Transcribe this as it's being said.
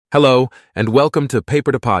Hello, and welcome to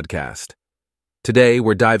Paper to Podcast. Today,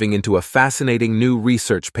 we're diving into a fascinating new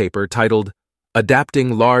research paper titled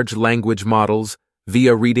Adapting Large Language Models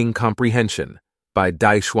via Reading Comprehension by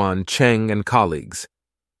Daixuan Cheng and colleagues.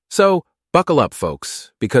 So, buckle up,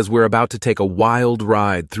 folks, because we're about to take a wild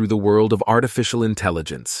ride through the world of artificial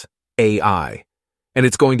intelligence, AI, and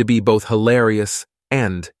it's going to be both hilarious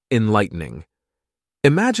and enlightening.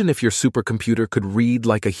 Imagine if your supercomputer could read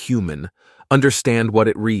like a human, understand what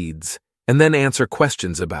it reads, and then answer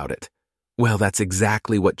questions about it. Well, that's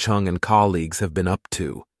exactly what Cheng and colleagues have been up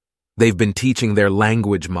to. They've been teaching their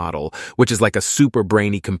language model, which is like a super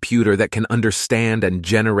brainy computer that can understand and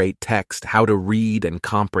generate text, how to read and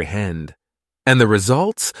comprehend. And the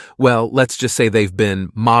results? Well, let's just say they've been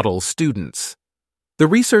model students. The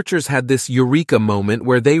researchers had this eureka moment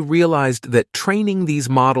where they realized that training these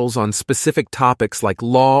models on specific topics like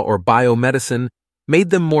law or biomedicine made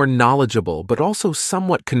them more knowledgeable but also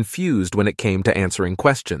somewhat confused when it came to answering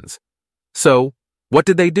questions. So, what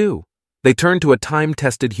did they do? They turned to a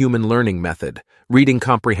time-tested human learning method, reading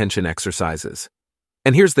comprehension exercises.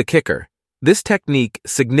 And here's the kicker. This technique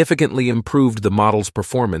significantly improved the model's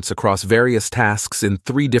performance across various tasks in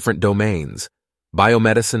 3 different domains: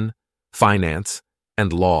 biomedicine, finance,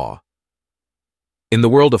 and law. In the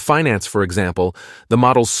world of finance, for example, the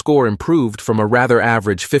model's score improved from a rather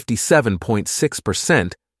average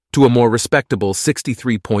 57.6% to a more respectable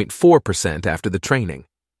 63.4% after the training.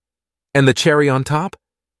 And the cherry on top?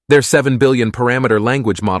 Their 7 billion parameter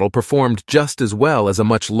language model performed just as well as a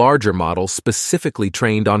much larger model specifically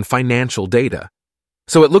trained on financial data.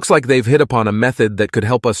 So it looks like they've hit upon a method that could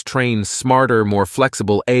help us train smarter, more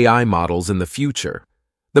flexible AI models in the future.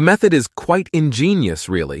 The method is quite ingenious,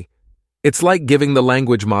 really. It's like giving the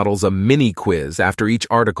language models a mini quiz after each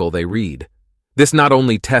article they read. This not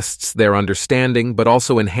only tests their understanding, but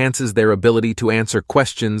also enhances their ability to answer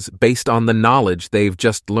questions based on the knowledge they've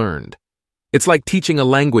just learned. It's like teaching a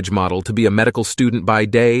language model to be a medical student by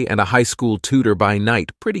day and a high school tutor by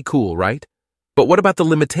night. Pretty cool, right? But what about the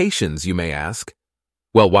limitations, you may ask?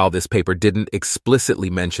 Well, while this paper didn't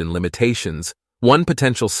explicitly mention limitations, one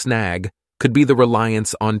potential snag could be the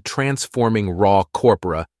reliance on transforming raw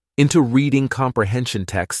corpora into reading comprehension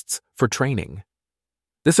texts for training.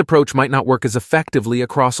 This approach might not work as effectively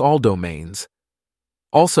across all domains.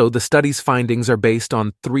 Also, the study's findings are based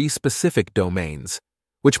on 3 specific domains,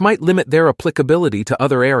 which might limit their applicability to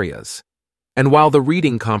other areas. And while the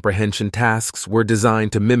reading comprehension tasks were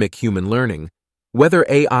designed to mimic human learning, whether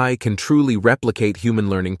AI can truly replicate human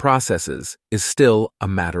learning processes is still a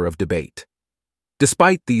matter of debate.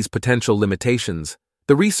 Despite these potential limitations,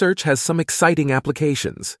 the research has some exciting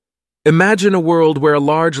applications. Imagine a world where a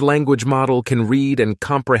large language model can read and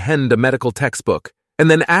comprehend a medical textbook and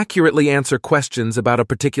then accurately answer questions about a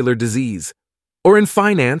particular disease. Or in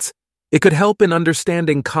finance, it could help in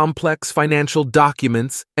understanding complex financial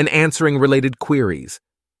documents and answering related queries.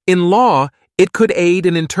 In law, it could aid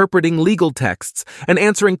in interpreting legal texts and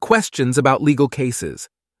answering questions about legal cases.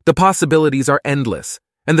 The possibilities are endless,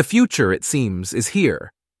 and the future, it seems, is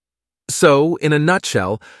here. So, in a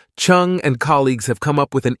nutshell, Cheng and colleagues have come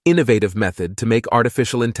up with an innovative method to make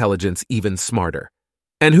artificial intelligence even smarter.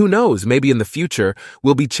 And who knows, maybe in the future,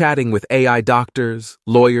 we'll be chatting with AI doctors,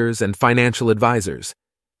 lawyers, and financial advisors.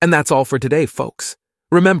 And that's all for today, folks.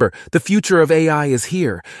 Remember, the future of AI is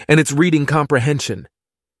here, and it's reading comprehension.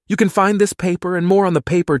 You can find this paper and more on the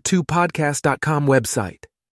Paper2podcast.com website.